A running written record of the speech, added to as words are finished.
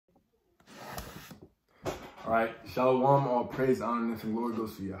All right, Shalom, all praise, honor, and glory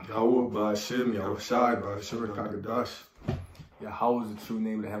goes to Yahweh. Yahweh, Ba'Shem, Yahweh Shai, Ba'Shem, Kagadash. Yahweh is the true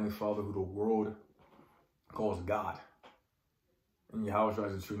name of the Heavenly Father, who the world calls God. And Yahweh Shai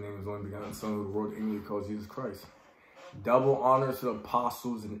is the true name of his only begotten Son, who the world ignorantly calls Jesus Christ. Double honors to the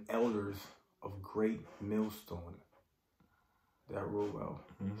apostles and elders of Great Millstone. That rule well.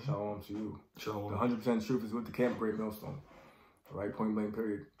 Shalom to you. Shalom. The 100% truth is with the camp Great Millstone. All right, point blank,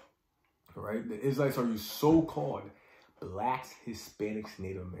 period. All right, the Israelites are you so-called blacks, Hispanics,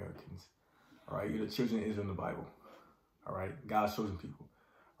 Native Americans. All right, you're the children of Israel in the Bible. All right, God's chosen people.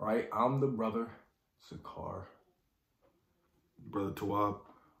 All right, I'm the brother Sakar. Brother Tawab.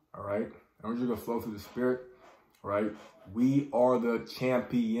 All right, I want you to flow through the Spirit. All right, we are the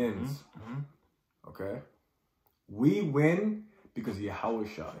champions. Okay, we win because of Yahweh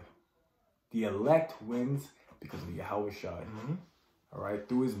Shai. The elect wins because of Yahweh Shai. All right,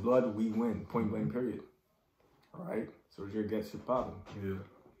 through his blood, we win. Point blank, period. All right, so your gets your problem. Yeah.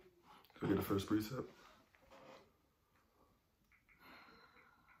 So get the first precept.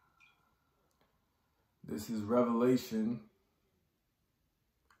 This is Revelation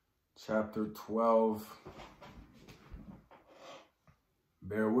chapter 12.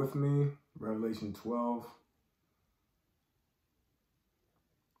 Bear with me. Revelation 12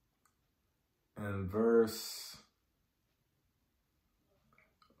 and verse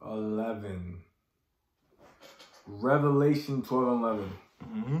 11. Revelation 12 and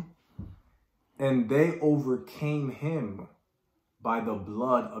 11. And they overcame him by the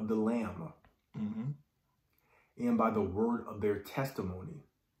blood of the Lamb and by the word of their testimony.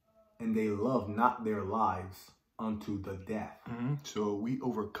 And they loved not their lives unto the death. So we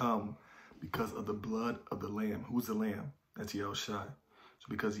overcome because of the blood of the Lamb. Who's the Lamb? That's Yahweh Shai. So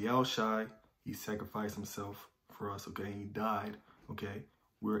because Yahweh Shai, he sacrificed himself for us, okay? He died, okay?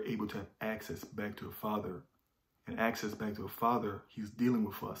 We're able to have access back to the Father. And access back to the Father, he's dealing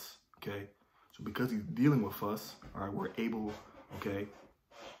with us, okay? So because he's dealing with us, all right, we're able, okay,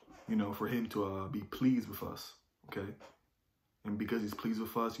 you know, for him to be pleased with us, okay? And because he's pleased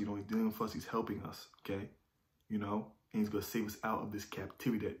with us, you know, he's dealing with us, he's helping us, okay? You know, and he's going to save us out of this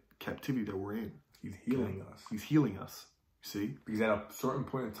captivity that we're in. He's healing us. He's healing us, you see? Because at a certain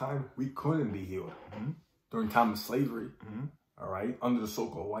point in time, we couldn't be healed. During time of slavery, all right, under the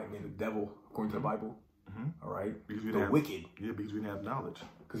so-called white man, the devil, according to the Bible, all right, because we the wicked. Yeah, because we didn't have knowledge.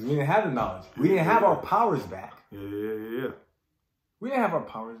 Because we didn't have the knowledge. We didn't have our powers back. Yeah. We didn't have our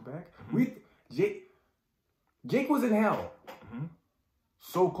powers back. Jake was in hell.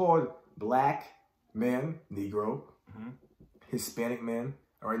 So-called black man, Negro, Hispanic man,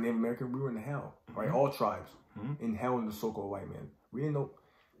 all right, Native American, we were in hell. All right, all tribes in hell in the so-called white man. We didn't know.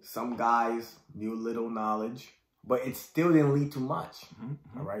 Some guys knew little knowledge, but it still didn't lead to much.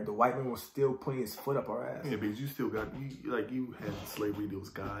 All right, the white man was still putting his foot up our ass. Yeah, because you still got, you had slavery, those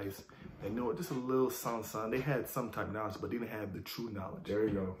guys, they know just a little son. They had some type of knowledge, but they didn't have the true knowledge. There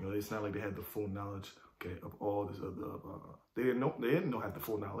you go. You know, it's not like they had the full knowledge, okay, of all this other, they didn't have the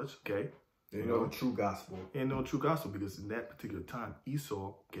full knowledge, okay? They didn't know the true gospel. They didn't know the true gospel because in that particular time,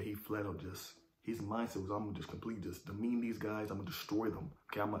 Esau, okay, he flat out just, his mindset was, I'm going to just completely just demean these guys. I'm going to destroy them.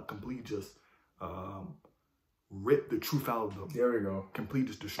 Okay, I'm going to completely just rip the truth out of them. There we go. Completely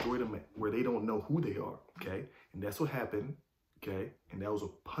just destroy them where they don't know who they are. Okay, and that's what happened. Okay, and that was a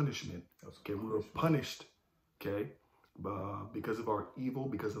punishment. Okay, we were punished. Okay, because of our evil,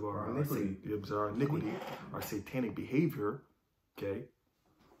 because of our iniquity, our satanic behavior. Okay,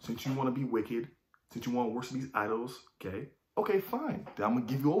 since you want to be wicked, since you want to worship these idols. Okay, fine. Then I'm going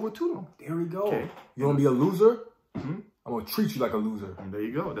to give you over to them. There we go. Okay. You want to be a loser? I'm going to treat you like a loser. And there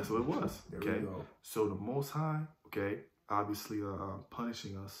you go. That's what it was. There we go. So the Most High, okay, obviously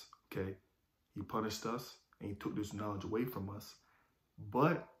punishing us, okay, he punished us and he took this knowledge away from us,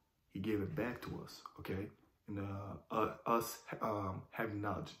 but he gave it back to us, okay? And us having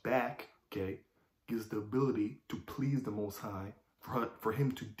knowledge back, okay, gives the ability to please the Most High, for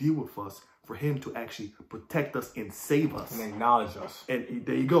him to deal with us, for him to actually protect us and save us. And acknowledge us. And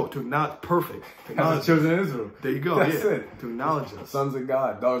there you go, to acknowledge, perfect. To acknowledge the children of Israel. There you go, That's it. To acknowledge us. Sons of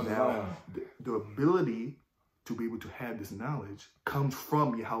God, daughters of Now, Zion. the ability to be able to have this knowledge comes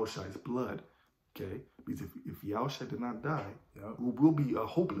from Yahweh Shai's blood, okay? Because if Yahweh Shai did not die, we'll be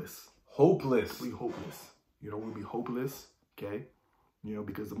hopeless. Hopeless. We'll be hopeless. You know, we'll be hopeless, okay? You know,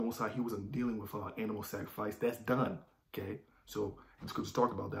 because the Most High, he wasn't dealing with animal sacrifice. That's done, okay? So it's good to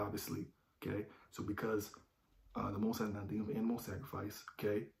talk about that, obviously, okay? So because the Most High is not dealing with animal sacrifice,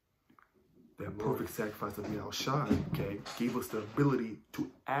 okay? That perfect sacrifice of Yahweh Shai, okay, gave us the ability to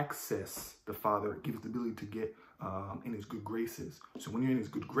access the Father, gave us the ability to get in his good graces. So when you're in his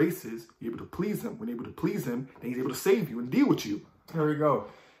good graces, you're able to please him. When you're able to please him, then he's able to save you and deal with you. There we go.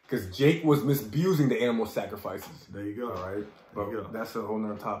 Because Jake was misusing the animal sacrifices. There you go. All right. But that's a whole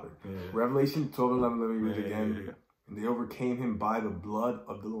nother topic. Yeah. Revelation 12:11, let me read it again. Yeah. And they overcame him by the blood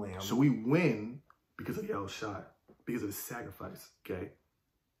of the Lamb. So we win because of Yahushua, because of his sacrifice. Okay?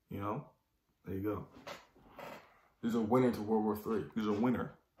 You know? There you go. There's a winner to World War III. There's a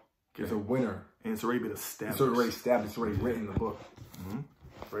winner. Okay? There's a winner. And it's already been established. It's already established. It's already written in the book. Mm-hmm.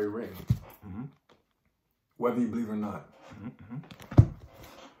 It's already written. Mm-hmm. Whether you believe or not. Mm-hmm.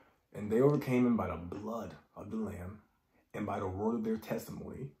 And they overcame him by the blood of the Lamb and by the word of their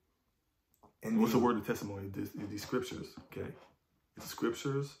testimony. And what's the word of testimony? These scriptures, okay? It's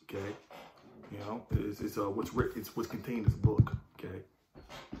scriptures, okay? You know, it's what's written. It's what's contained in this book, okay?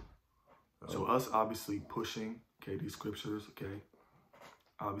 So us obviously pushing, okay, these scriptures, okay?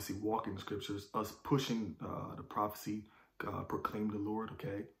 Obviously walking the scriptures, us pushing the prophecy, proclaim the Lord,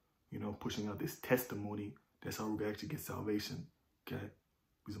 okay? You know, pushing out this testimony. That's how we actually get salvation, okay?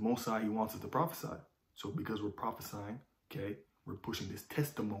 Because the Most High, he wants us to prophesy. So because we're prophesying, okay, we're pushing this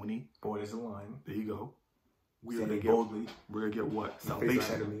testimony. Boy, there's a line. There you go. We're Say gonna it get boldly. We're gonna get what? Face our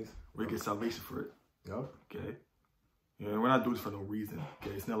Salvation. enemies. We're gonna get salvation for it. Yep. Okay. You know, we're not doing this for no reason.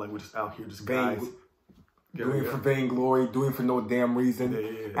 Okay. It's not like we're just out here just Vain. guys. Doing it for vainglory, doing it for no damn reason.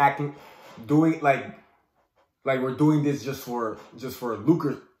 Yeah. Acting, doing like we're doing this just for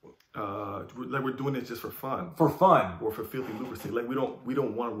lucre. Like we're doing it just for fun. For fun. Or for filthy lucre sake. Like we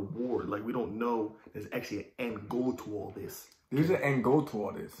don't want a reward. Like we don't know there's actually an end goal to all this. There's an end goal to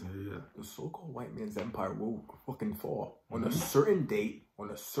all this. Yeah. The so-called white man's empire will fucking fall on a certain date, on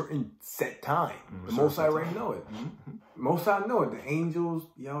a certain set time. The Most High already know it. Most High know it. The angels,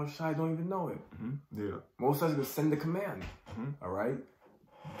 Yahushua don't even know it. Yeah. Most High's gonna send the command. All right.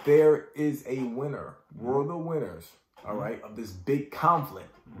 There is a winner. We're the winners. All right, of this big conflict.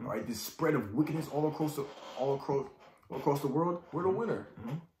 All right, this spread of wickedness all across the world. We're the winner.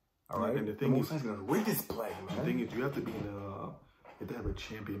 All right, and the thing is, Most High's gonna rid this plague, man. The thing is, you have to be you have to have a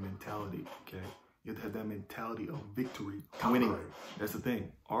champion mentality. Okay, you have to have that mentality of victory, winning. That's the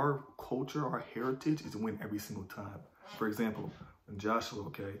thing. Our culture, our heritage is to win every single time. For example, when Joshua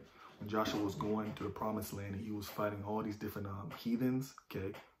was going to the promised land, and he was fighting all these different heathens.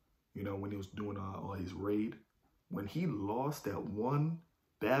 Okay, you know, when he was doing all his raid, when he lost that one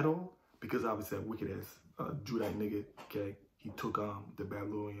battle, because obviously that wicked ass Judite nigga, okay, he took the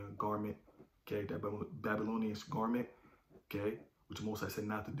Babylonian garment, okay, that Babylonian garment, okay, which Most High said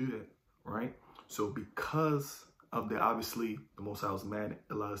not to do that, right? So because of that, obviously the Most High was mad,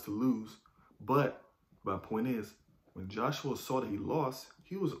 allowed us to lose. But my point is, when Joshua saw that he lost,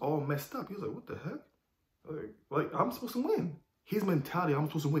 he was all messed up. He was like, what the heck? Like I'm supposed to win. His mentality, I'm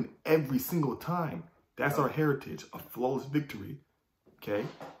supposed to win every single time. That's our heritage, a flawless victory, okay?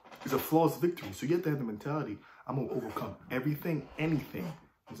 It's a flawless victory. So you have to have the mentality, I'm going to overcome everything, anything.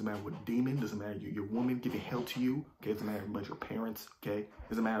 Doesn't matter what demon, doesn't matter your woman giving hell to you, okay? Doesn't matter about your parents, okay?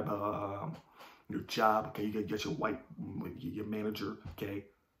 Doesn't matter about your job, okay? You get your manager, okay?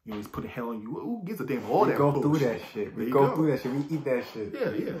 You know, he's putting hell on you. Who gives a damn all that bullshit? We go through that shit. We go through that shit. We eat that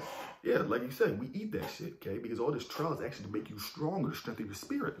shit. Yeah, like you said, we eat that shit, okay? Because all this trial is actually to make you stronger, to strengthen your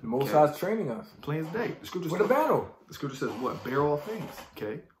spirit. The Most High's training us. Plain as day. The scripture says, battle. The scripture says what? Bear all things,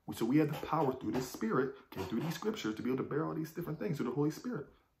 okay? So we have the power through this spirit, okay, through these scriptures, to be able to bear all these different things through the Holy Spirit,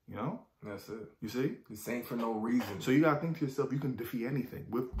 you know? That's it. You see? This ain't for no reason. So you got to think to yourself, you can defeat anything.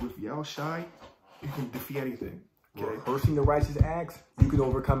 With Yahushua, you can defeat anything, okay? Rehearsing the righteous acts, you can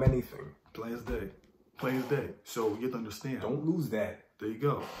overcome anything. Plain as day. Plain as day. So you have to understand. Don't lose that. There you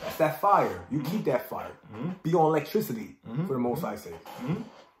go. That's that fire. You keep that fire. Be on electricity for the Most High sake.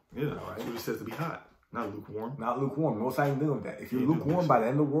 Yeah, all right. It says to be hot, not lukewarm. Not lukewarm. The Most High ain't dealing with that. If you're lukewarm by the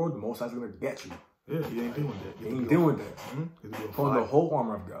end of the world, the Most High's going to get you. Yeah, he ain't doing that. He ain't doing that. Put on the whole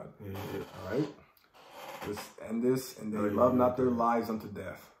armor of God. Yeah. All right? Let's end this. And they love not their lives unto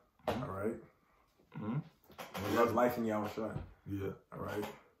death. All right? And they love life in Yahushua. Yeah. All right?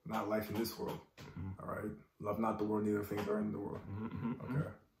 Not life in this world. All right? Love not the world, neither things are in the world. Okay?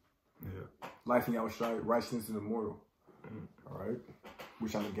 Yeah. Life in Yahushua, righteousness is immortal. All right?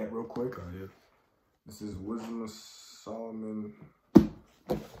 Which I'm going to get real quick. Yeah. This is Wisdom of Solomon.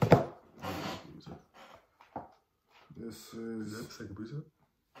 This is that the second precept?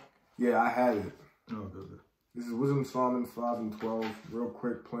 Yeah, I had it. Oh, good. This is Wisdom of Solomon 5 and 12. Real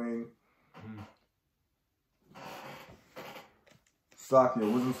quick, plain. Sakya,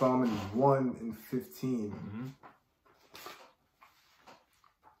 Wisdom of Solomon 1 and 15.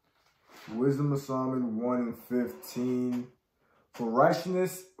 Wisdom of Solomon 1 and 15. For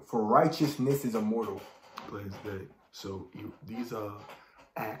righteousness is immortal. plain as day. So these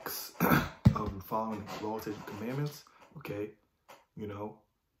acts of following the laws and commandments, okay, you know,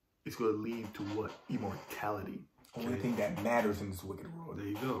 it's going to lead to what? Immortality. Okay? Only thing that matters in this wicked world. There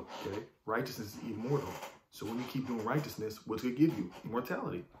you go. Okay, righteousness is immortal. So when you keep doing righteousness, what's it give you?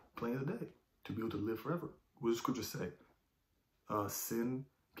 Immortality. Plain as day. To be able to live forever. What does Scripture say? Sin,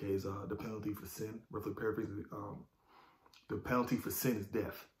 okay, is the penalty for sin. Roughly paraphrasing, the penalty for sin is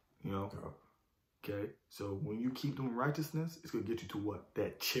death. You know. Okay, so when you keep doing righteousness, it's gonna get you to what?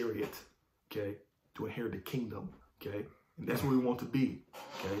 That chariot. Okay, to inherit the kingdom. Okay, and that's where we want to be.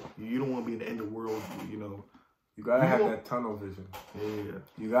 Okay, you don't want to be in the end of the world. You know. You gotta have that tunnel vision. Yeah.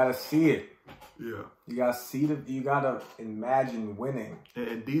 You gotta see it. Yeah. You gotta see you gotta imagine winning.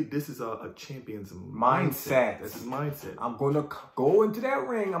 And this is a champion's mindset. That's his mindset. I'm gonna go into that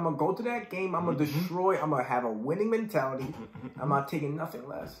ring. I'm gonna go to that game. I'm gonna destroy. I'm gonna have a winning mentality. I'm not taking nothing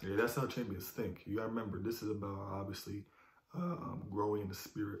less. Yeah, that's how champions think. You gotta remember, this is about obviously growing in the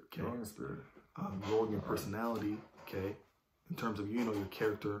spirit. Okay? Growing in the spirit. Growing your personality. Okay. In terms of, you know, your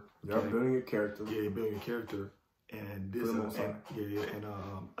character. You're building your character. Yeah, you're building your character. And this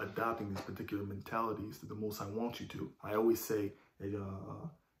adopting these particular mentalities that the Most High wants you to. I always say that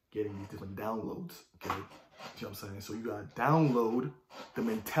getting these different downloads, okay? You know what I'm saying? So you gotta download the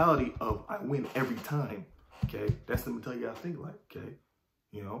mentality of I win every time, okay? That's the mentality you gotta think like, okay?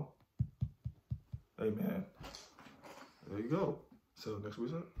 You know? Hey man, there you go. So next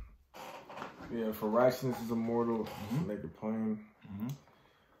week's up. Yeah, for righteousness is immortal. Make it plain.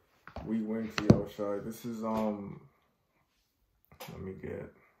 We win to Yahushua. This is let me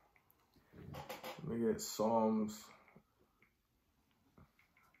get Psalms.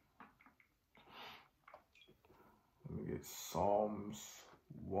 Let me get Psalms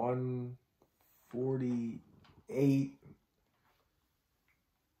 148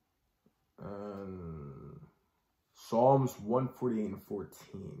 and Psalms 148 and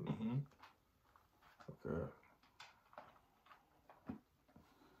 14. Okay.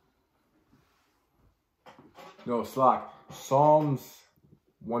 No, Slack. Psalms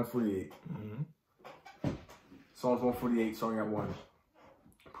 148. Psalms 148, starting at 1.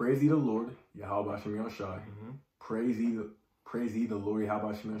 Praise ye the Lord, Yahweh Hashem Yahushai. Praise ye the Lord,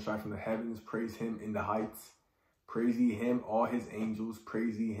 Yahweh Hashem Yahushai from the heavens. Praise him in the heights. Praise ye him, all his angels.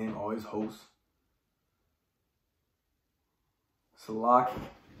 Praise ye him, all his hosts. Slakia.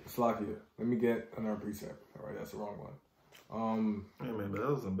 Let me get another precept. All right, that's the wrong one. Yeah, man, but that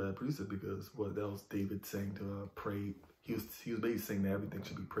was a bad precept because that was David saying to pray. He was basically saying that everything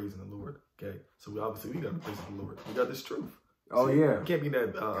should be praising the Lord. Okay, so we got to praise the Lord. We got this truth. Oh yeah, we can't be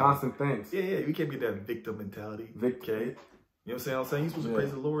that constant things. Yeah, we can't be that victim mentality. Okay, you know what I'm saying? You're supposed to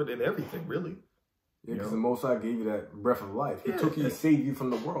praise the Lord in everything, really. Yeah, because the Most High gave you that breath of life. He took you, he saved you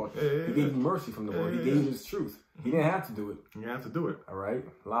from the world. He gave you mercy from the world. He gave you his truth. He didn't have to do it. You have to do it. All right.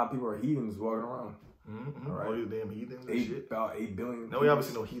 A lot of people are heathens walking around. All right. All these damn heathens and shit. About 8 billion. Now we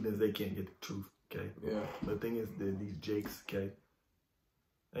obviously know heathens, they can't get the truth. Okay. Yeah. But the thing is, these Jakes. Okay.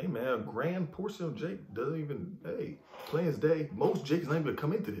 Hey man, a grand portion of Jake doesn't even. Hey, plain as day. Most Jakes not even gonna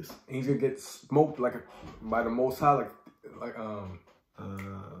come into this. And he's gonna get smoked by the Most High,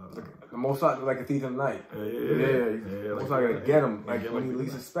 the Most High, like a thief in the night. Yeah. Most High gonna get him when he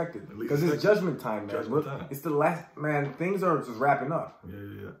least expected. Because it's judgment time, man. It's the last, man. Things are just wrapping up.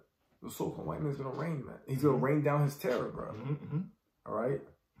 Yeah. The so-called white man's gonna reign, man. He's gonna rain down his terror, bro. All right.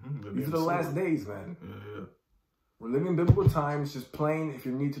 These are the last days, man. Yeah. We're living in biblical times. Just plain. If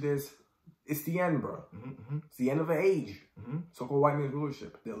you're new to this, it's the end, bro. It's the end of an age. So-called white man's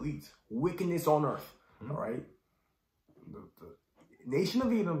rulership, the elites, wickedness on earth. All right. The nation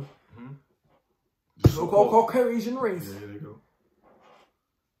of Edom, so-called Caucasian race. Yeah, there you go.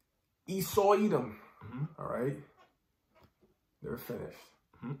 Esau, Edom. All right. They're finished.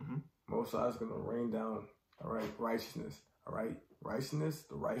 Most High is going to rain down. All right. Righteousness. All right. Righteousness,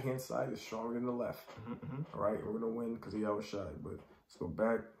 the right-hand side is stronger than the left. All right. We're going to win because of Yahushua. But let's go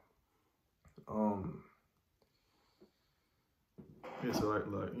back. Yeah, so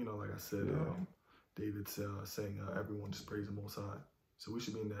like I said, David's saying everyone just praise the Most High. So we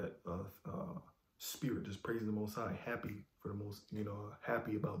should be in that spirit, just praising the Most High, happy for the Most,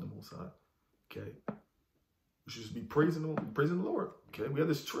 happy about the Most High. Okay, we should just be praising the Lord. Okay, we have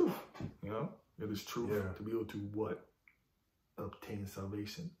this truth, we have this truth to be able to what? Obtain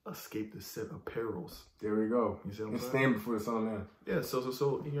salvation, escape the set of perils. There we go. You see what I'm saying? Stand before the Son of Man. Yeah, so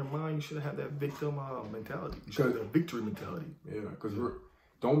in your mind, you should have that victim mentality. You should have that victory mentality. Yeah, because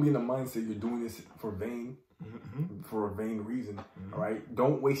don't be in the mindset you're doing this for vain, for a vain reason. All right,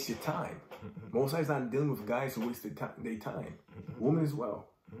 don't waste your time. Most High's not dealing with guys who waste their time. Women as well.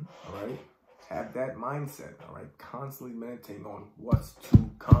 All right, have that mindset, all right? Constantly meditating on what's to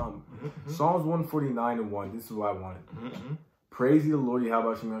come. Psalms 149:1. This is what I wanted. Praise ye the Lord,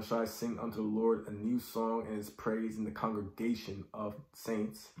 Yahweh Shem Yahshai. Sing unto the Lord a new song and his praise in the congregation of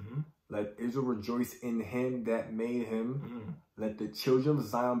saints. Let Israel rejoice in him that made him. Let the children of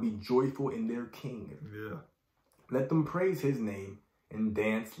Zion be joyful in their king. Yeah. Let them praise his name and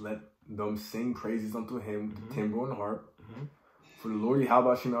dance. Let them sing praises unto him with the timbrel and harp. For the Lord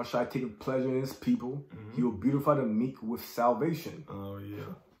Yahweh Shem Yahshai taketh pleasure in his people. He will beautify the meek with salvation. Oh,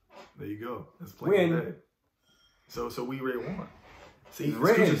 yeah. There you go. That's plain today. So we already won. See, it's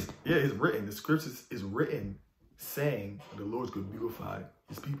written. Yeah, it's written. The scriptures is written saying the Lord's going to beautify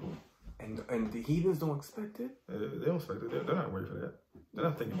his people. And the heathens don't expect it. They don't expect it. They're not ready for that. They're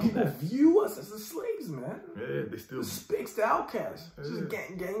not thinking about People that. view us as the slaves, man. Yeah, they still. The spics, the outcasts. Just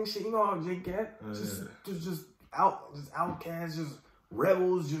gang shit. You know how they get? Just outcasts, just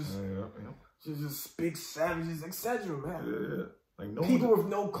rebels, just spics, savages, etc., man. Yeah. Like no people with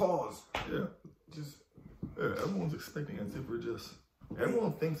no cause. Yeah. Just. Yeah, everyone's expecting as if we're just.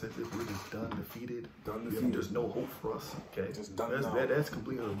 Everyone thinks as if we're just done, defeated. There's no hope for us. Okay, just done. That's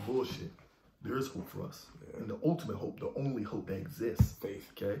completely bullshit. There is hope for us, and the ultimate hope, the only hope that exists,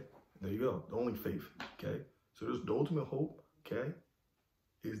 faith. Okay, there you go. The only faith. Okay, so there's the ultimate hope. Okay,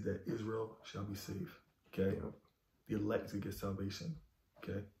 is that Israel shall be saved. Okay, the elect to get salvation.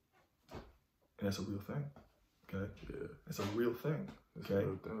 Okay, and that's a real thing. Okay, it's a real thing. Okay,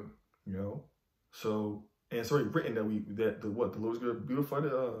 you know, so. And it's already written that the Lord's gonna beautify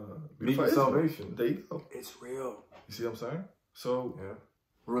salvation. There you go. It's real. You see what I'm saying? So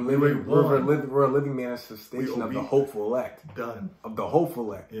we're a living manifestation of the hopeful elect. Done. Of the hopeful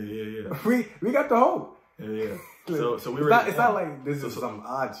elect. Yeah. We got the hope. Yeah. So it's not like this is some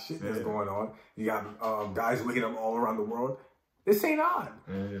odd shit that's going on. You got guys waking up all around the world. This ain't odd.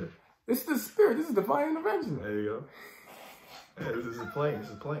 Yeah. This is the spirit. This is divine intervention. There you go. Yeah, this is plain. This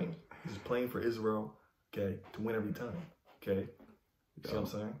is plain for Israel. Okay, to win every time. Okay, you see what I'm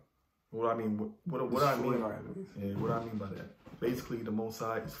saying? What I mean, what I mean? Yeah, what I mean by that? Basically, the Most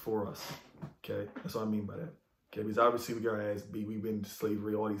High is for us. Okay, that's what I mean by that. Okay, because obviously we got our ass beat. We've been in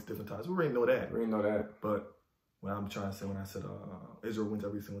slavery all these different times. We already know that. But what I'm trying to say when I said Israel wins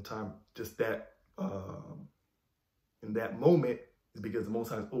every single time, just that in that moment is because the Most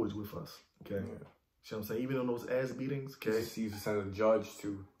High is always with us. Okay. Yeah. See what I'm saying? Even in those ass beatings, okay? He's sent a judge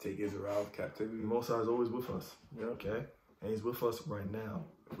to take Israel out of captivity. The Most High is always with us. Yeah. Okay? And he's with us right now.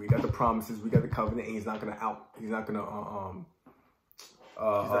 We got the promises, we got the covenant, and he's not gonna he's not gonna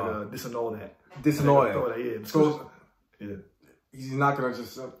disannul that. Yeah. So he's not gonna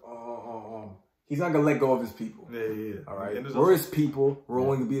just he's not gonna let go of his people. Yeah. All right. We're his people. We're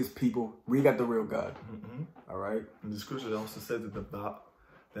only gonna be his people. We got the real God. All right. And the scripture also says that the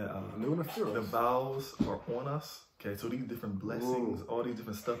vows are on us. Okay, so these different blessings, all these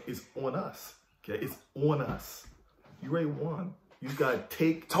different stuff is on us. Okay, it's on us. You already won. You just gotta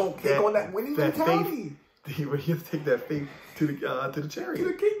take on that winning mentality. Faith. You have to take that faith to the chariot, to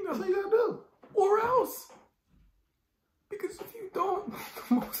the kingdom. That's what you gotta do, or else. Because if you don't,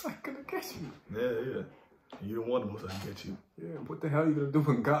 the Most High gonna get you. Yeah. You don't want the Most High to get you. Yeah, what the hell are you gonna do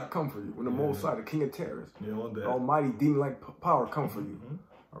when God come for you? When the Most High, the King of Terrors, the Almighty demon-like power come for you.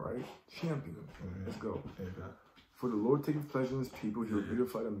 All right, champion. Let's go. For the Lord taketh pleasure in his people; he will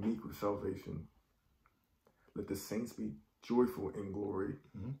beautify the meek with salvation. Let the saints be joyful in glory.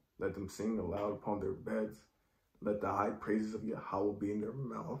 Let them sing aloud upon their beds. Let the high praises of Yahweh be in their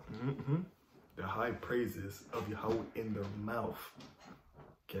mouth. The high praises of Yahweh in their mouth.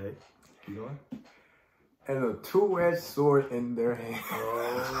 Okay, keep going. And a two-edged sword in their hand.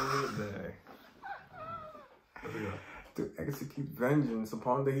 Oh, dang. Let's go. To execute vengeance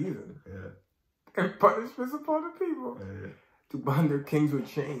upon the heathen. Yeah. And punishments upon the people. Yeah. To bind their kings with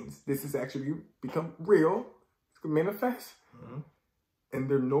chains. This has actually become real. It's going to manifest. And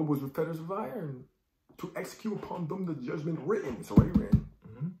their nobles with fetters of iron. To execute upon them the judgment written. It's already written.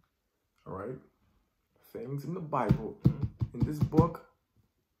 All right. Things in the Bible, in this book,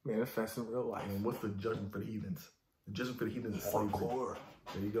 manifest in real life. And what's the judgment for the heathens? The judgment for the heathens is slavery. Hardcore.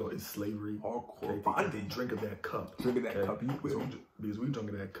 There you go. It's slavery. Hardcore bondage. Drink of that cup. Drink of that cup. You will. Because we drink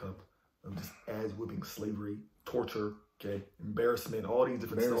of that cup of just ass whipping, slavery, torture, okay, embarrassment, all these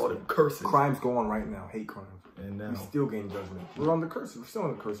different stuff, all the curses. Crimes go on right now. Hate crimes. And now we still gain judgment. We're on the curses. We're still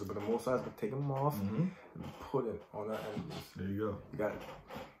on the curses, but the Most High is going to take them off and put it on our enemies. There you go. You got.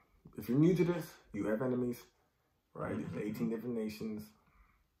 If you're new to this, you have enemies, right? 18 different nations.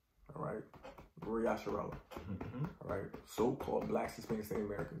 All right. Glory Yasharala. All right. So-called blacks, Hispanics, and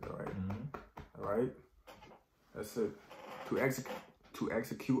Americans. All right. All right. That's it. To to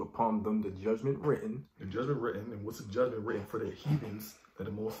execute upon them the judgment written. The judgment written, and what's the judgment written for the heathens that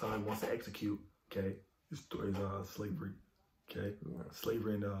the Most High wants to execute? Okay, is slavery. Okay, yeah.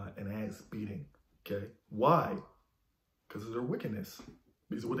 Slavery and ass beating. Okay, why? Because of their wickedness.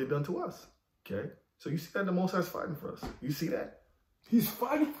 Because of what they've done to us. Okay, so you see that the Most High is fighting for us. You see that? He's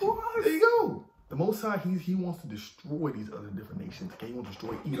fighting for us. There you go. The Most High, he wants to destroy these other different nations. Okay, he wants to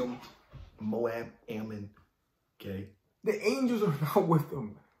destroy Edom, Moab, Ammon. Okay. The angels are not with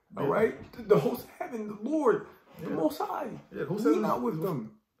them. All right? The host of heaven, the Lord, the Most High. Yeah, the host of heaven not with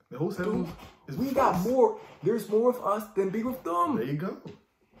them. The host of heaven is we got us. More. There's more of us than be with them. There you go.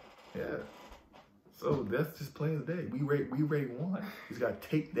 Yeah. So that's just plain as day. We rate one. He's got to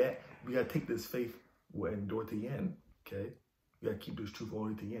take that. We got to take this faith and endure to the end. Okay. We got to keep this truth all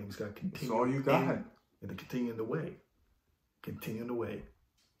the way to the end. We just got to continue. That's all you got. And to continue in the way. Continue in the way.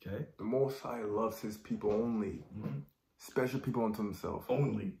 Okay. The Most High loves his people only. Mm-hmm. Special people unto himself.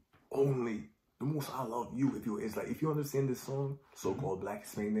 Only. Only. The Most High love you if you're Israelite. If you understand this song, so-called Black,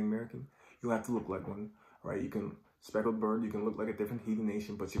 Hispanic, American, you don't have to look like one. Right? You can speckled bird, you can look like a different heathen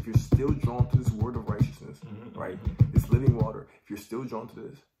nation, but if you're still drawn to this word of righteousness, right? This living water, if you're still drawn to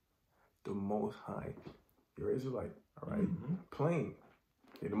this, the Most High, you're Israelite. All right? Plain.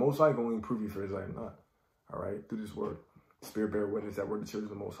 Okay, the Most High going to prove you for Israelite or not. All right? Through this word. Spirit bear witness that we're the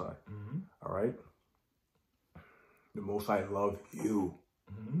children of the Most High. All right? The Most High love you.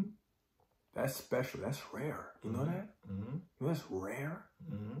 That's special. That's rare. You know that? You know that's rare?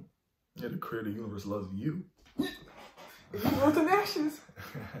 Yeah, the creator of the universe loves you. Earth and ashes.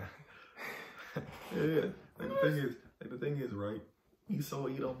 Yeah. The thing is, right? Esau,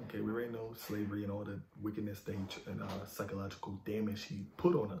 Edom, okay, we already know slavery and all the wickedness thing and psychological damage he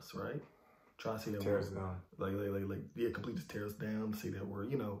put on us, right? Trying to say that tear us down. Like, completely tear us down. Say that we're,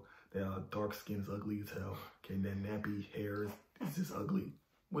 that dark skin is ugly as hell. Okay, and then nappy hair is just ugly.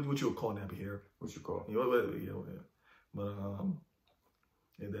 What you would call nappy hair? What you call? But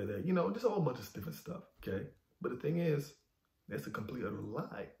and that just a whole bunch of different stuff. Okay, but the thing is, that's a complete utter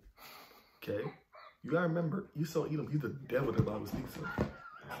lie. Okay, you gotta remember, Esau, Edom, he's the devil the Bible speaks of.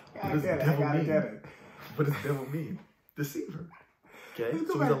 I gotta get it. What does devil mean? Deceiver. Okay,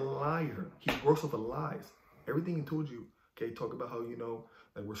 so he's a liar. He works off of lies. Everything he told you, okay, talk about how,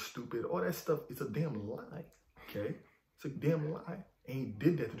 like we're stupid, all that stuff, it's a damn lie. Okay? It's a damn lie. And he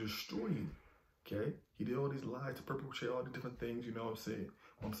did that to destroy you. Okay? He did all these lies to perpetrate all the different things, you know what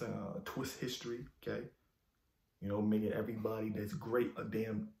I'm saying? Twist history, okay? Making everybody that's great a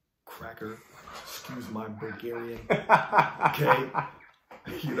damn cracker. Excuse my Bulgarian. Okay?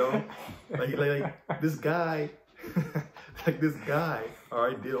 Like this guy, all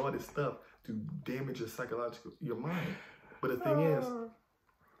right, did all this stuff to damage your mind. But the thing is,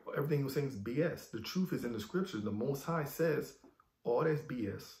 everything he was saying is BS. The truth is in the scriptures. The Most High says, all that's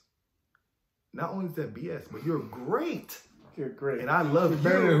BS. Not only is that BS, but you're great. You're great. And I love you.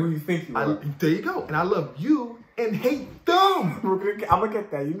 Better than who you think you are. There you go. And I love you and hate them. I'm gonna get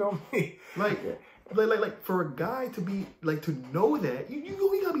that. You know me. Like for a guy to be to know that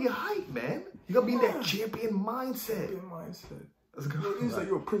you gotta be a hype, man. You gotta be in that champion mindset. Champion mindset. Let's go. It's like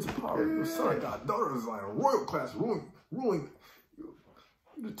you're a prince of power. Your son got daughters like a royal class ruling. You're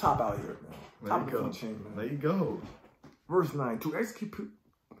the top out here, man. Top of the food chain, man. There you go. Verse 9: to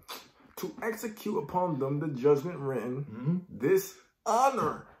execute upon them the judgment written, this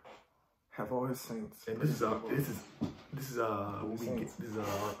honor have all his saints. And this is our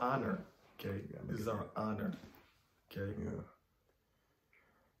honor. Okay, this is our honor. Okay, yeah.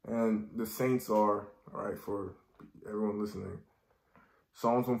 And the saints are, all right, for everyone listening,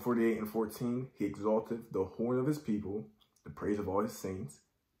 Psalms 148 and 14. He exalteth the horn of his people, the praise of all his saints,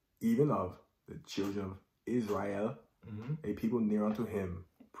 even of the children of Israel, a people near unto him.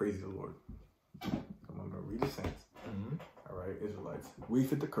 Praise the Lord. I'm going to read the saints. All right, Israelites. We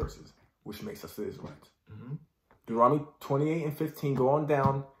fit the curses, which makes us the Israelites. Deuteronomy 28 and 15, go on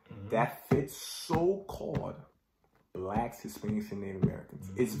down. That fits so-called blacks, Hispanics, and Native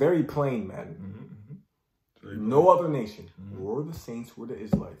Americans. It's very plain, man. No other nation. We're the saints. We're the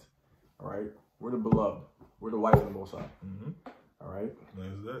Israelites. All right? We're the beloved. We're the wife of the Most High. All right?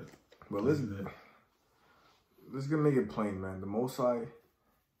 That's that. But listen, let's gonna make it plain, man. The Most High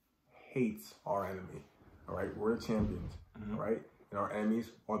hates our enemy. All right? We're the champions. All right? And our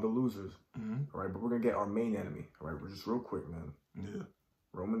enemies are the losers. All right? But we're gonna get our main enemy. All right? We're just real quick, man. Yeah.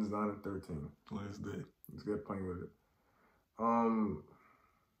 Romans 9 and 13. Last day. Let's get playing with it.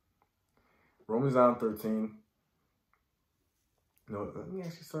 Romans 9 and 13. No, let me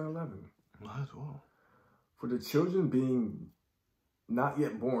actually start 11. Might as well. For the children being not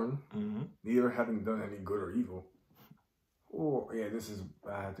yet born, neither having done any good or evil. Oh, yeah, this is,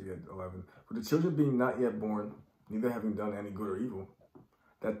 I have to get 11. For the children being not yet born, neither having done any good or evil,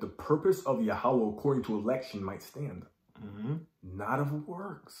 that the purpose of Yahweh according to election might stand. Not of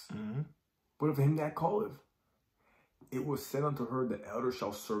works, but of him that calleth. It was said unto her, the elder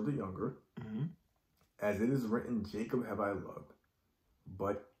shall serve the younger. As it is written, Jacob have I loved,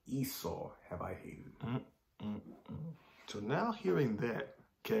 but Esau have I hated. So now hearing that,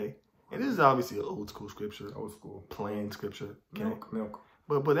 okay, and this is obviously an old school scripture. Old school. Plain scripture. Okay? Milk.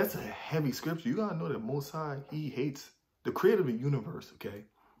 But that's a heavy scripture. You gotta know that Most High, he hates the creator of the universe, okay?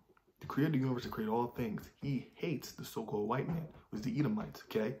 The creator of the universe that created all things. He hates the so-called white man, which is the Edomites,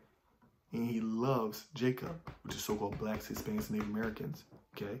 okay? And he loves Jacob, which is so-called blacks, Hispanics, Native Americans,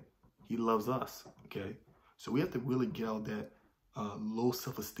 okay? He loves us, okay? So we have to really get out that low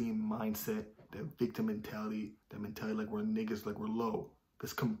self-esteem mindset, that victim mentality, that mentality like we're niggas, like we're low.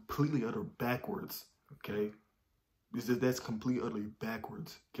 That's completely utter backwards, okay? That's completely utterly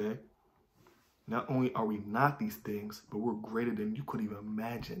backwards, okay? Not only are we not these things, but we're greater than you could even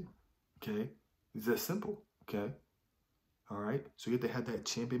imagine, okay? It's that simple, okay? All right? So you have to have that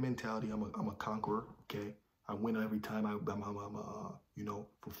champion mentality. I'm a conqueror, okay? I win every time I you know,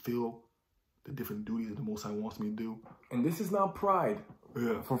 fulfill the different duties that the Most High wants me to do. And this is not pride.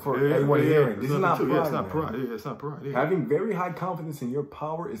 Yeah. For everyone hearing. This is not pride. Yeah, it's not pride. Yeah, it's not pride. Yeah. Having very high confidence in your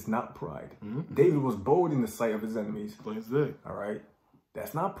power is not pride. David was bold in the sight of his enemies. Plain as day. All right?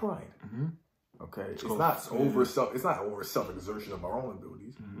 That's not pride. Okay? It's called, not over self-exertion of our own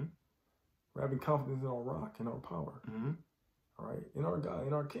abilities. We're having confidence in our rock, in our power. All right? In our God,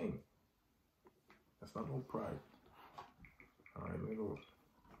 in our King. That's not no pride. All right, let me go.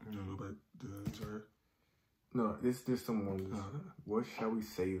 You know, go back to sorry. No, there's some ones. What shall we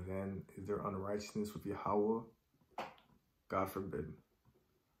say then? Is there unrighteousness with Yahweh? God forbid.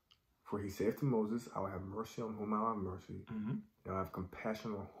 For he saith to Moses, I will have mercy on whom I will have mercy. And I will have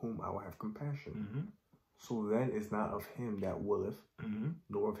compassion on whom I will have compassion. So then it's not of him that willeth,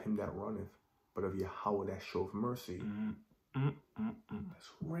 nor of him that runneth, but of Yahweh that showeth mercy. That's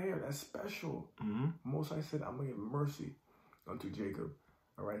rare. That's special. Most I said, I'm going to give mercy unto Jacob.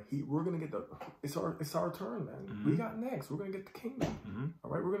 All right, we're gonna get it's our turn, man. We got next. We're gonna get the kingdom. All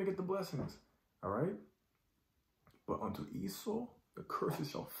right, we're gonna get the blessings. All right, but unto Esau the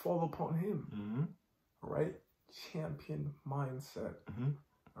curses shall fall upon him. All right, champion mindset.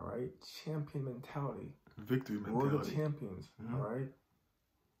 All right, champion mentality. Victory mentality. We're the champions. All right,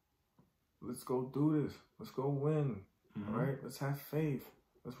 let's go do this. Let's go win. All right, let's have faith.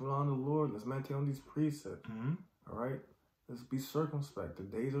 Let's rely on the Lord. Let's meditate on these precepts. All right. Let's be circumspect. The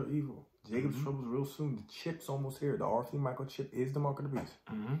days are evil. Jacob's trouble's real soon. The chip's almost here. The R3 microchip is the mark of the beast.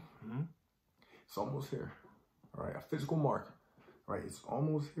 It's almost here. All right, a physical mark. All right, it's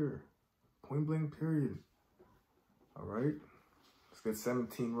almost here. Point blank period. All right, let's get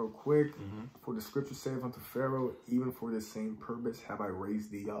 17 real quick. For the scripture saith unto Pharaoh, even for this same purpose have I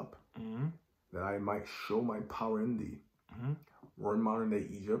raised thee up, that I might show my power in thee. We're in modern day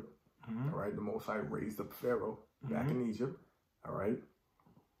Egypt. All right, the Most High raised up Pharaoh back in Egypt, all right,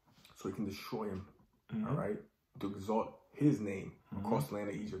 so he can destroy him, all right, to exalt his name across the land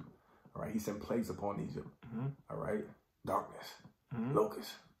of Egypt, all right. He sent plagues upon Egypt, all right, darkness,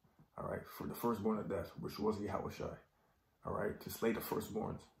 locusts, all right, for the firstborn of death, which was Yahushua, all right, to slay the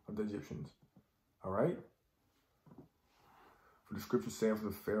firstborns of the Egyptians, all right. For the scripture saith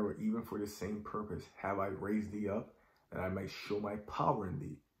unto Pharaoh, even for this same purpose have I raised thee up, that I may show my power in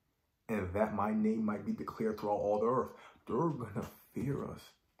thee, and that my name might be declared throughout all the earth. They're going to fear us,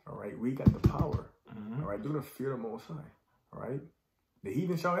 all right? We got the power, all right? They're going to fear the Most High, all right? The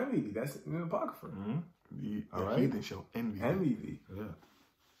heathen shall envy thee. That's in the Apocrypha. The right? heathen shall envy thee. Yeah.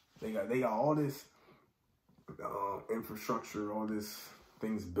 They got all this infrastructure, all this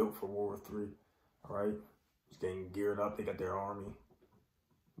things built for World War III, all right? It's getting geared up. They got their army.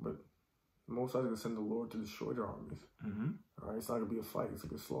 But the Most High is going to send the Lord to destroy their armies. All right, it's not gonna be a fight; it's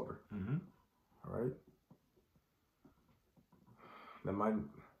gonna be a slaughter. All right.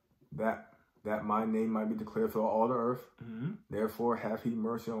 That my name might be declared throughout all the earth. Therefore, have he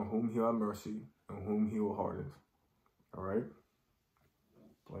mercy on whom he will have mercy, and whom he will harden. All right.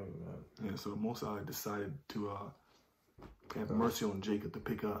 Plain that. Yeah. So the Most High decided to have mercy on Jacob to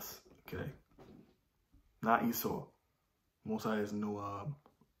pick us. Okay. Not Esau. Most High has no.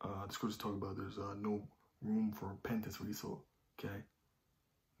 The scriptures talk about there's no room for repentance for Esau. Okay,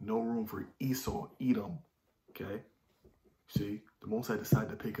 no room for Esau, Edom. Okay, see, the Most High decided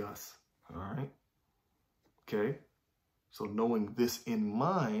to pick us. All right. Okay, so knowing this in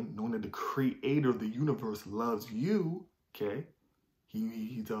mind, knowing that the Creator of the universe loves you. Okay,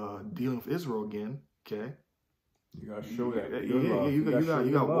 he's dealing with Israel again. Okay, You gotta show that.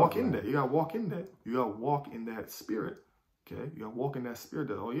 You gotta walk in that. You gotta walk in that. You gotta walk in that spirit. Okay, you gotta walk in that spirit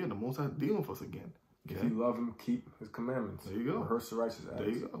that, oh yeah, the Most High dealing with us again. Okay? If you love him, keep his commandments. There you go. Rehearse the righteous acts. There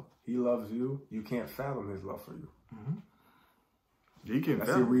you go. He loves you. You can't fathom his love for you. Mm-hmm. Yeah, you can't That's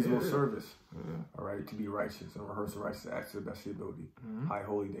fathom. your reasonable service. Yeah. All right, to be righteous and rehearse the righteous acts to the best of your ability. Mm-hmm. High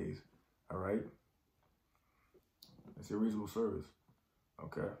holy days. All right. That's your reasonable service.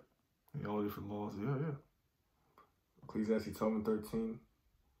 Okay. Yeah, all different laws. Yeah. Ecclesiastes 12:13.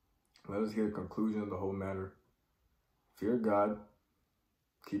 Let us hear the conclusion of the whole matter. Fear God,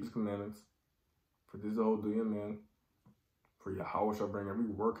 keep his commandments, for this is the whole duty of man. For Yahweh shall bring every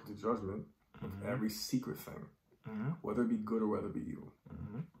work into judgment, with every secret thing, whether it be good or whether it be evil.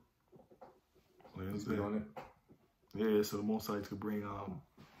 Let's be on it. Yeah, so the Most High could bring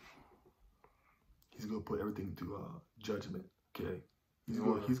he's gonna put everything to judgment. Okay, he's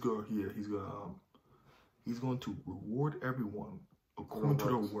going to reward everyone according to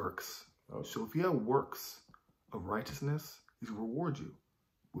their works. Oh. So if you have works of righteousness, he's gonna reward you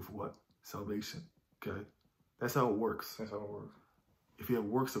with what? Salvation. Okay, that's how it works. That's how it works. If you have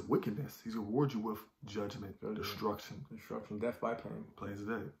works of wickedness, he's gonna reward you with judgment, destruction, death by pain. Plain as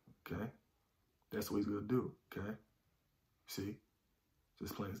day. Okay, that's what he's gonna do. Okay, see,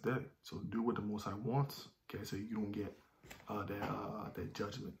 just plain as day. So do what the Most High wants. Okay, so you don't get that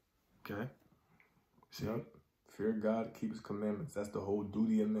judgment. Okay, see. Yep. Fear God, keep his commandments. That's the whole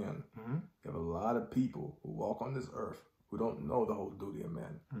duty of man. You have a lot of people who walk on this earth who don't know the whole duty of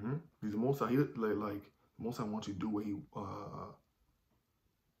man. He's the Most High. Most High wants you to do what he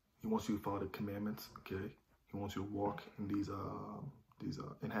wants you to follow the commandments. Okay, he wants you to walk in these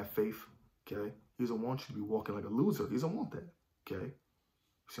and have faith. Okay, he doesn't want you to be walking like a loser. He doesn't want that. Okay,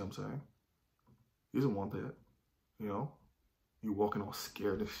 see what I'm saying? He doesn't want that. You know, you walking all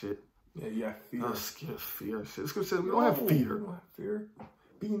scared and shit. Yeah, you have fear. Not scared, fear. Shit. It's gonna say we don't have fear. We don't have fear.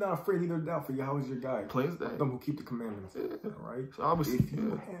 Be not afraid, either doubt, for Yahweh is your guide. Plain as day. Them who keep the commandments. Yeah. All right? So obviously, if you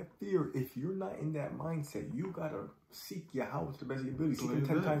have fear, if you're not in that mindset, you gotta seek Yahweh to the best of your ability. Seek him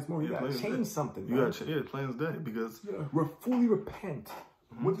 10 times more. You gotta change something. You gotta change. Yeah, plain as day. Because fully repent.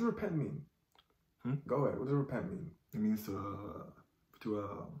 What does repent mean? Go ahead. What does repent mean? It means to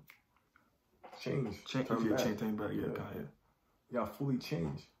change. Change things back. Yeah, kind of. You gotta fully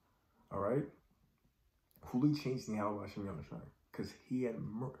change. All right? Fully change the Yahweh Hashem Yahushua. Because he had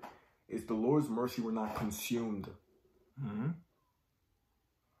it's the Lord's mercy we're not consumed. You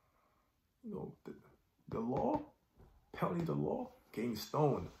know, the law, penalty of the law, getting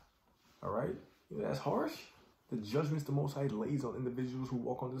stoned. All right? You know that's harsh? The judgments the Most High lays on individuals who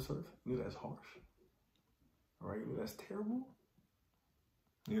walk on this earth. You know that's harsh. All right? You know that's terrible.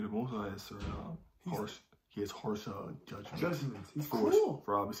 Yeah, the Most High is harsh. He has harsh judgments. He's cruel.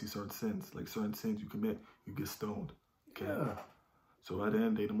 For obviously certain sins. Like certain sins you commit, you get stoned. Okay? Yeah. So at the end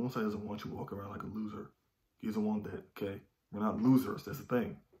of the day, the Most High doesn't want you walking around like a loser. He doesn't want that, okay? We're not losers. That's the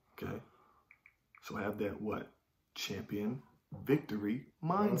thing, okay? So have that, champion, victory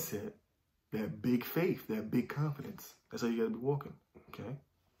mindset. That big faith, that big confidence. That's how you got to be walking, okay?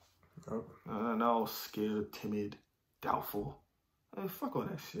 Not all scared, timid, doubtful. Fuck all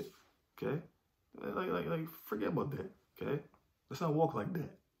that shit, okay? Like, forget about that, okay? Let's not walk like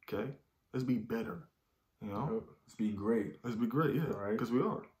that, okay? Let's be better, you know? Let's be great. Let's be great, yeah. All right. Because we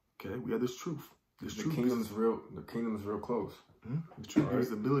are, okay? We have this truth. The kingdom's real close. The truth is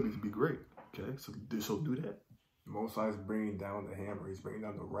the ability to be great, okay? So do that. Most High is bringing down the hammer. He's bringing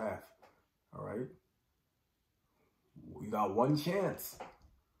down the wrath, all right? You got one chance,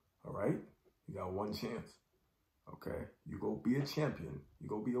 all right? You got one chance, okay? You go be a champion. You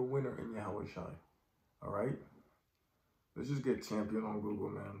go be a winner in Yahweh Shai, all right? Let's just get champion on Google,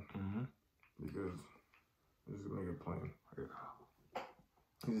 man. Because this is make it plain.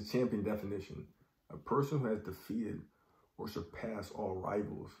 He's a champion definition. A person who has defeated or surpassed all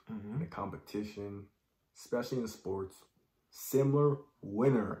rivals in a competition, especially in sports. Similar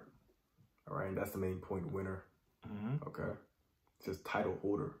winner. All right, that's the main point, winner. Okay? It says title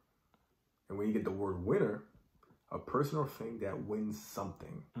holder. And when you get the word winner, a person or thing that wins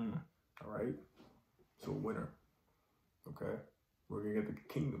something. All right? So winner. Okay? We're going to get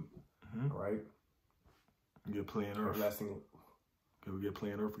the kingdom. All right? We get planet Earth. Everlasting. Okay, we get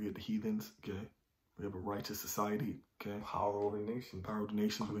planet Earth. We get the heathens. Okay? We have a righteous society. Okay? Power over the nation. Power over the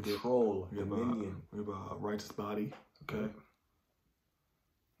nation. Control. Dominion. We have a righteous body. Okay?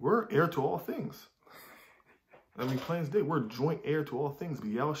 We're heir to all things. I mean, plain as day, we're joint heir to all things. But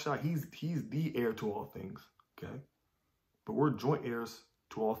Yahushua, he's the heir to all things. Okay? But we're joint heirs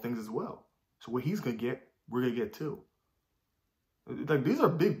to all things as well. So what he's going to get, we're going to get too. Like, these are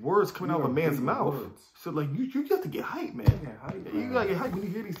big words coming out of a man's mouth. Words. So, like, you have to get hyped, man. Yeah, hype, you gotta get hyped. When you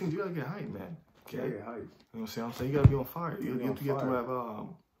hear these things, you gotta get hyped, man. Okay? Yeah, get hyped. You know what I'm saying? You gotta be on fire. You have to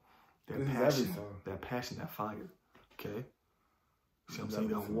have that passion, that fire. Okay? See what I'm saying?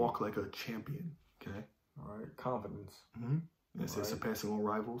 You gotta walk like a champion. Okay? All right, confidence. It says surpassing all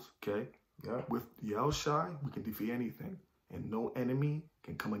rivals. Okay? Yeah. With Yahushua, we can defeat anything, and no enemy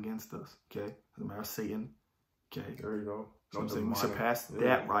can come against us. Okay? Doesn't matter Satan. Okay? There you go. So I'm saying we surpass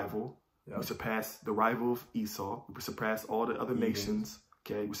that rival. Yep. We surpass the rival of Esau. We surpass all the other nations.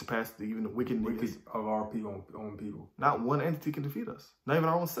 Okay? We surpass even the wicked niggas of our people, own people. Not one entity can defeat us. Not even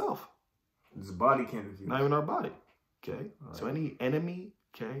our own self. This body can't defeat us. Not even our body. Okay? Right. So any enemy,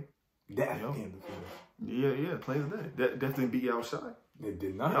 okay? Death can't defeat us. Yeah, plain as day. Death didn't beat Yahushua. It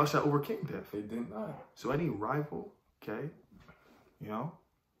did not. Yahushua overcame death. It did not. So any rival, okay? You know?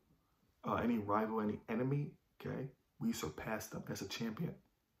 Any rival, any enemy, okay? We surpass them as a champion.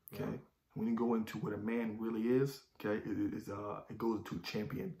 Okay? Yeah. When you go into what a man really is, okay, it goes into a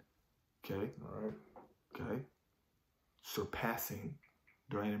champion. Okay? All right. Okay? Surpassing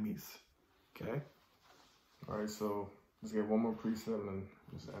their enemies. Okay? All right, so let's get one more precept and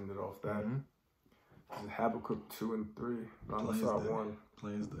just end it off that. This is Habakkuk 2 and 3. But I'm going to start 1.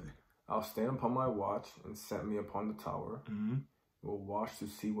 Plain as day. I'll stand upon my watch and set me upon the tower. Will watch to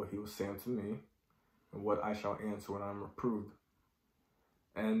see what he will say unto me, and what I shall answer when I am reproved.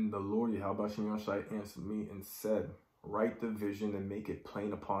 And the Lord Yahweh answered me and said, write the vision and make it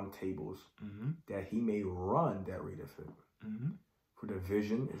plain upon tables, that he may run that readeth it. For the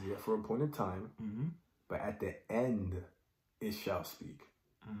vision is yet for appointed time, but at the end it shall speak,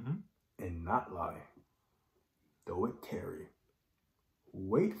 and not lie, though it tarry.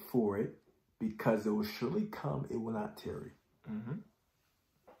 Wait for it, because it will surely come, it will not tarry. I'll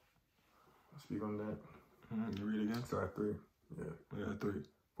speak on that. You read again? Start at 3. Yeah, 3.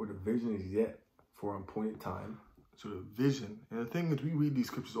 For the vision is yet for an appointed time. So the vision, and the thing is, we read these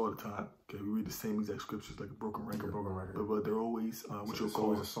scriptures all the time. Okay, we read the same exact scriptures like a broken record. But they're always what you'll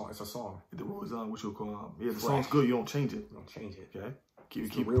call a song. It's a song. They're always what you'll call the song's good. You don't change it. You don't change it. Okay.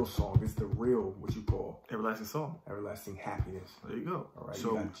 It's the real song. It's the real, what you call everlasting song. Everlasting happiness. There you go. All right.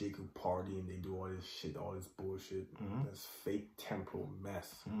 So, you got Jacob party and they do all this shit, all this bullshit. That's fake temporal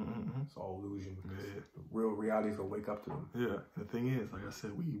mess. It's all illusion. Yeah. The real reality is gonna wake up to them. Yeah. The thing is, like I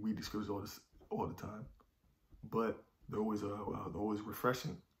said, we read these scriptures all the time, but they're always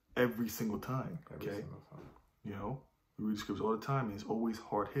refreshing every single time. Every single time. You know, we read the scriptures all the time, and it's always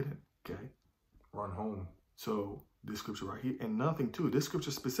hard hitting. Okay. Run home. So this scripture right here, and nothing too. This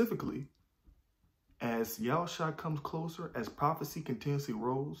scripture specifically, as Yahushua comes closer, as prophecy continuously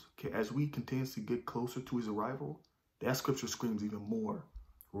rolls, okay, as we continuously get closer to his arrival, that scripture screams even more.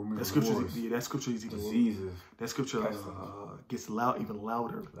 That scripture is even diseases. That scripture gets even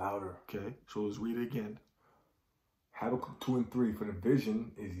louder. Louder. Okay, so let's read it again. Habakkuk 2 and 3. For the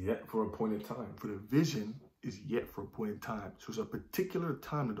vision is yet for appointed time. For the vision is yet for appointed time. So it's a particular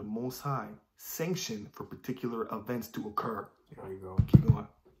time that the Most High sanctioned for particular events to occur. There you go. Keep going.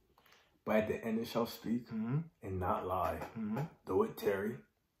 But at the end it shall speak and not lie. Though it tarry,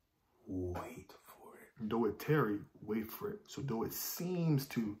 wait for it. Though it tarry, wait for it. So though it seems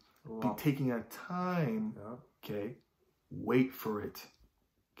to be taking a time, okay, wait for it.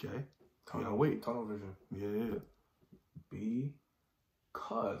 Okay? Wait. Tunnel vision. Yeah.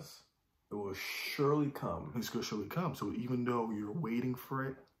 Because it will surely come. It's going to surely come. So even though you're waiting for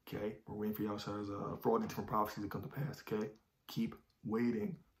it, okay, we're waiting for Yahushua's, for all the different prophecies to come to pass, okay? Keep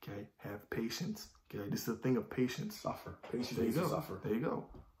waiting, okay? Have patience, okay? This is a thing of patience. Suffer. Patience. There you go. Suffer. There you go.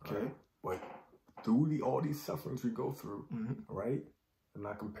 Okay? But through all these sufferings we go through, right? And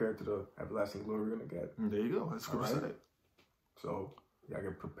not compared to the everlasting glory we're going to get. There you go. That's what I said. So you got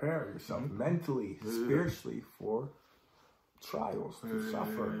to prepare yourself mentally, spiritually for trials, to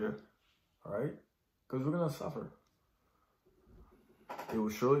suffer. All right? Because we're going to suffer. It will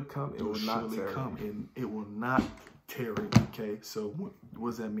surely come. It will not tarry. And it will not tarry. Okay, so what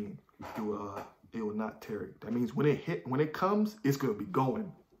does that mean? It will not tarry. That means when it comes, it's gonna be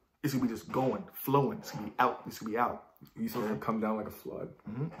going. It's gonna be just going, flowing. It's gonna be out. It's gonna be out. It's gonna come down like a flood.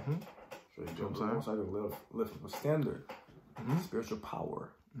 So you almost like to lift up a standard. Spiritual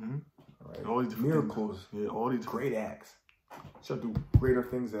power. All right. All these miracles. Yeah, all these great acts. Shall do greater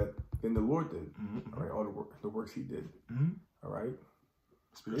things than the Lord did. All right, all the works He did. All right.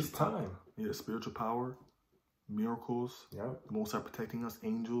 It's time. Yeah, spiritual power, miracles. Yeah. The Most High protecting us,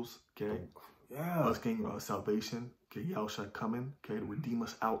 angels. Okay. Yeah. Us getting salvation. Okay. Yahushua coming. Okay. To redeem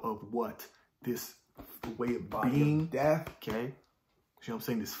us out of what? This way of being. Death. Okay. You know what I'm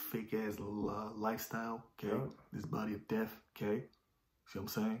saying? This fake ass lifestyle. Okay. Yeah. This body of death. Okay. See what I'm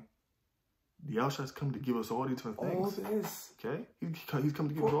saying? The Yahushua come to give us all these different things. All this. Okay? He's come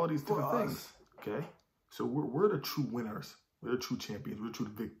to give us all these different things. Okay? So we're the true winners. We're the true champions. We're the true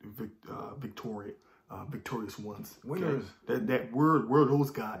victorious ones. Okay? Winners. We're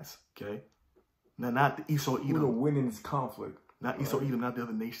those guys. Okay? Now, not the Esau Edom. We're the winning this conflict. Not Esau Edom, not the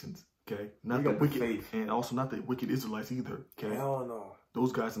other nations. Okay? Not the wicked. And also not the wicked Israelites either. Okay? Hell no.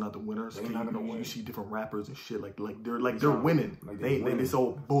 Those guys are not the winners. They're not gonna win. You see different rappers and shit they're winning. Like It's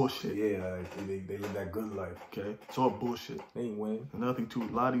all bullshit. Yeah, they live that good life. Okay, it's all bullshit. They ain't winning. Another thing too, a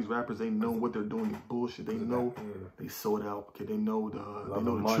lot of these rappers, they know what they're doing is bullshit. They know they sold out. Okay, they know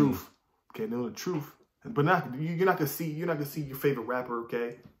the truth. Okay, they know the truth. But you're not gonna see your favorite rapper.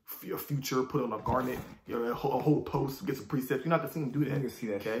 Okay, your Future put on a garment, a whole post, get some precepts. You're not gonna see him do that. You're not gonna see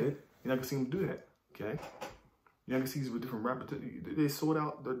that shit. You're not gonna see him do that. Okay. You're not gonna see these with different rappers. They sold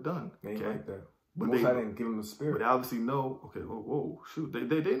out. They're done. They ain't like that. But Most I didn't give them the spirit. But they obviously know. Okay. Whoa. Shoot.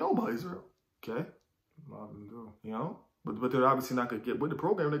 They know about Israel. Okay. A lot of them do. You know. But they're obviously not gonna get with the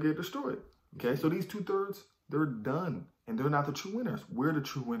program. They get destroyed. Okay. So these 2/3, they're done, and they're not the true winners. We're the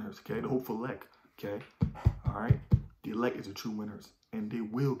true winners. Okay. The hopeful elect. Okay. All right. The elect is the true winners, and they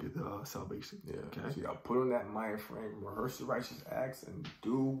will get the salvation. Yeah. Okay. So you gotta put on that mind frame, rehearse the righteous acts, and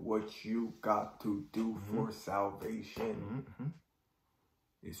do what you got to do for salvation.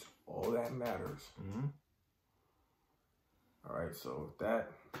 It's all that matters. All right. So with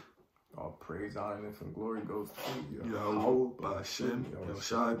that, all praise, honor, and glory goes to Yahweh B'Shem,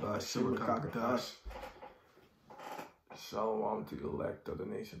 Yahushai B'Shem Kakadash. Shalom to the elect of the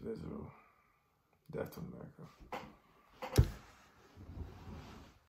nation of Israel. Death to America.